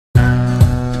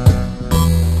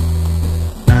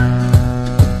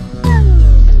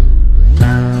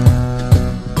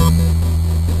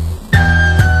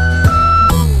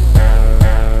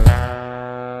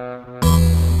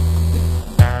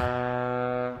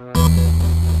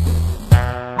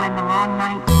long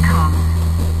night comes,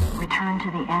 return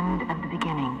to the end of the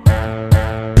beginning.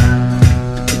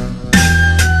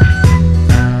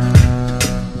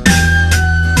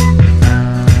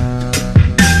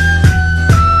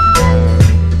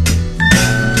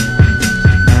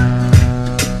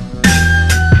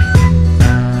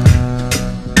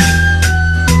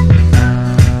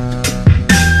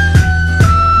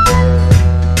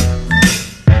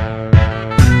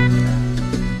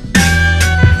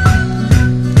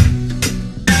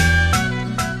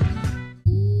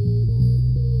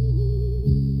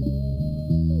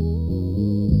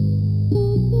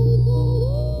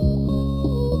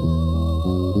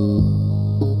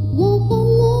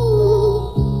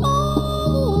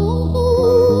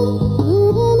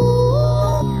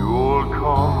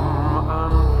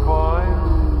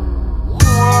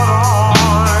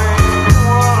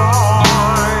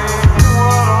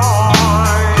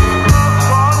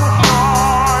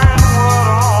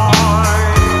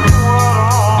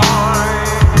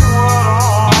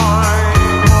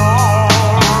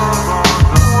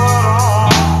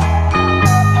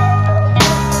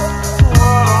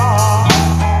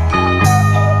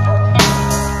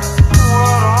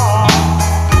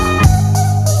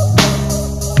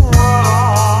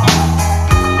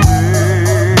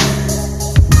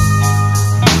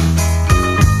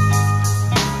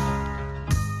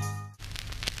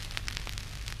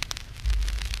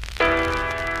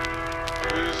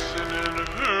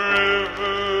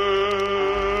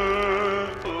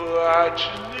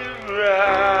 Watching you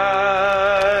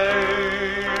rise,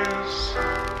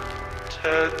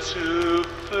 tattoo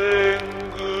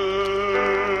fingers,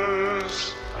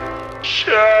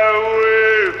 shy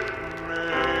away from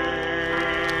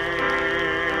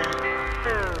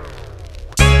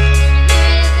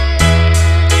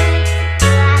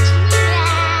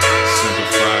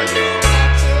Simplified, y'all.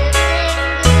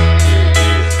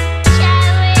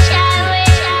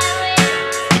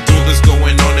 With all this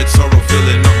going on, it's sorrow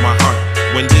filling up my heart.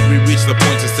 When did we reach the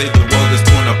point to say the world is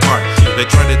torn apart? They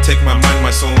try to take my mind,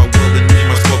 my soul, my will, and me,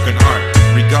 my spoken art.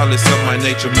 Regardless of my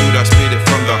nature, mood, I spit it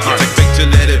from the heart. Take picture,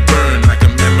 let it burn like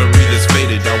a memory that's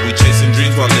faded. Are we chasing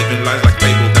dreams while living lives like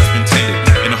fable that's been tainted?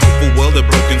 In a hopeful world, the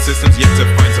broken systems yet to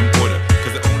find some order,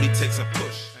 cause it only takes a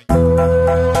push.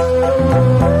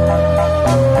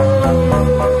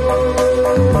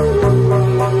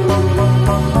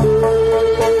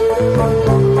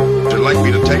 Would you like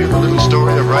me to tell you the little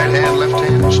story of right hand, left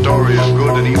hand? The story is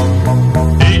good and evil.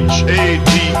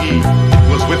 H-A-T-E. It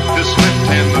was with this left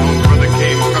hand that old brother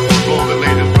came, struck the blow that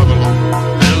laid his brother low.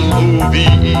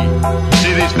 L-O-V-E.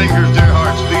 See these fingers, dear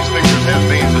hearts, these fingers have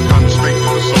veins that run straight to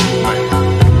the soul of man.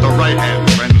 The right hand,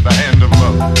 friends, the hand of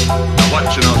love. Now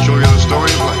watch and I'll show you the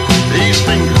story of life. These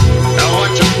fingers, now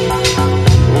watch them.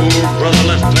 Oh, brother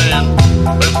left hand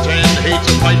hates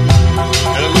a fight,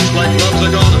 and it looks like love's a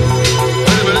goner.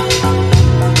 Wait a minute.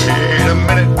 Wait a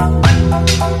minute.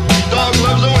 Dog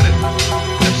loves a winning.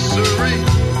 Yes, sirree.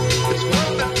 It's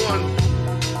one that won.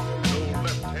 No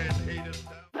left hand hated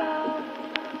down.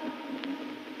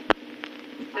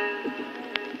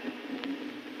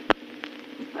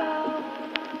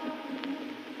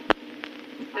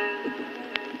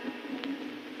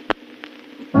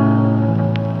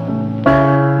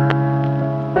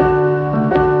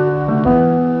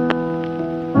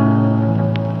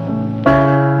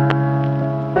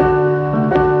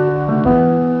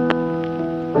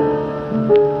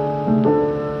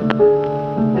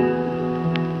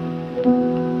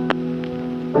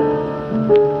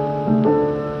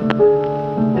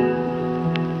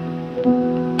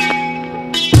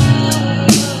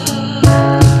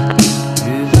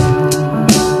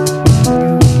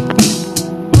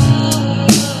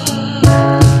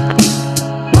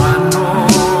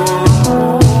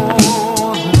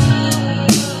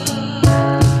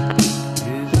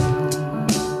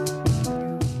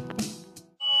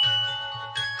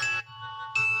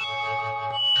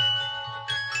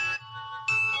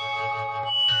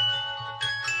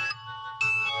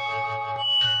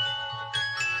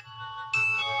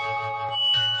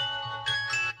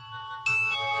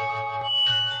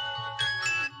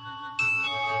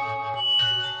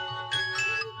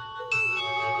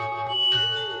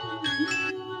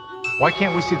 Why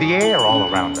can't we see the air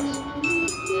all around us?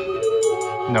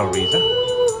 No reason.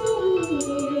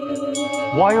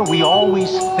 Why are we always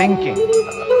thinking?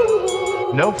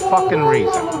 No fucking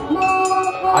reason.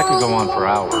 I could go on for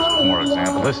hours with more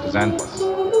examples. The list is endless.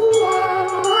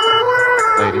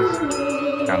 Ladies,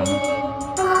 gentlemen,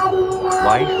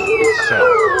 life itself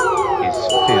is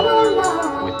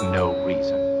filled with no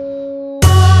reason.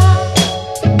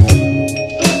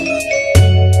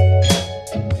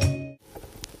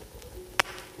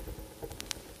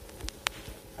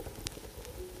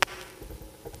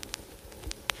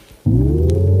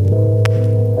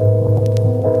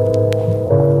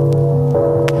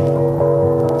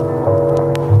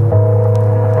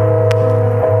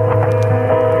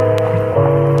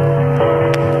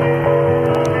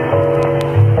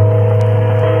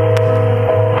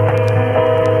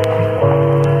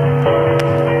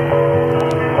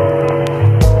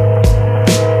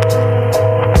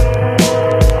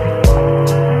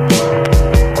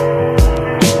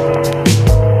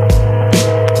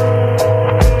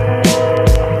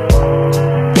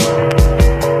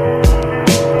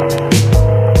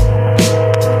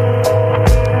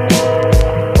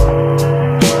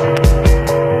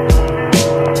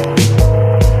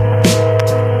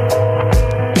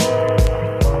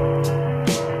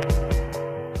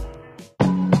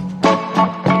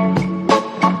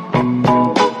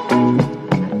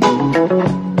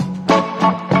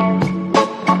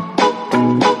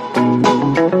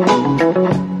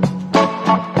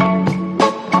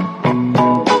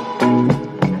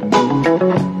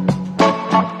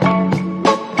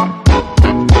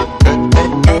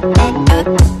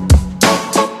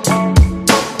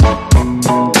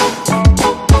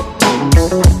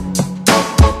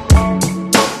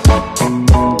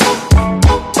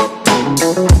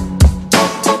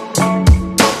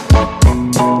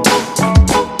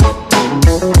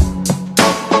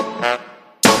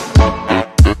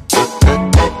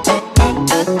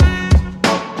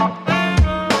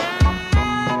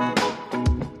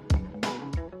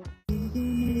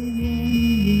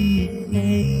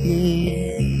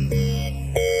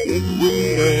 big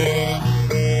window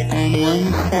on one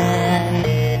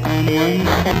side, on one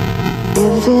side.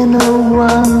 Live in a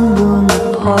one-room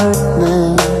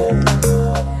apartment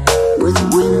with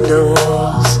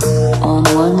windows on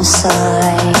one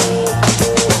side.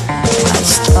 I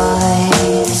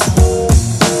strive,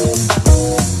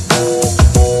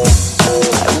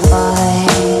 I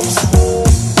rise, I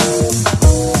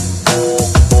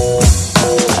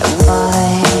rise,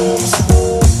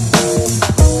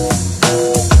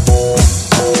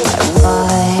 I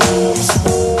rise,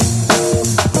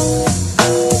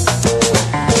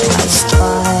 I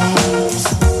strive.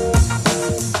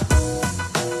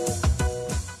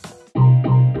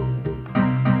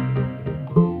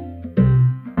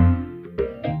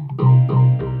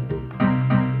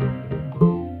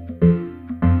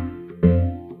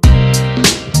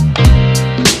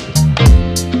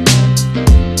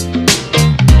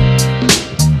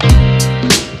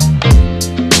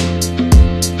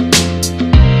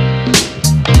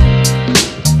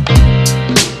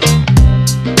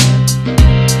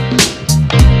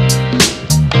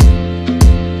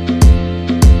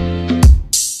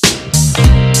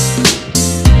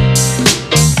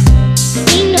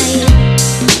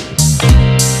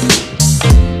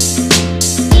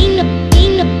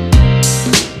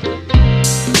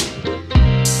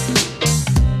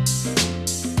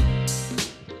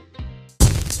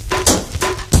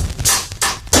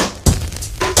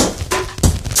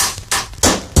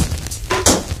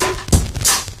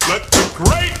 Let the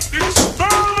great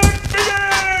experiment begin!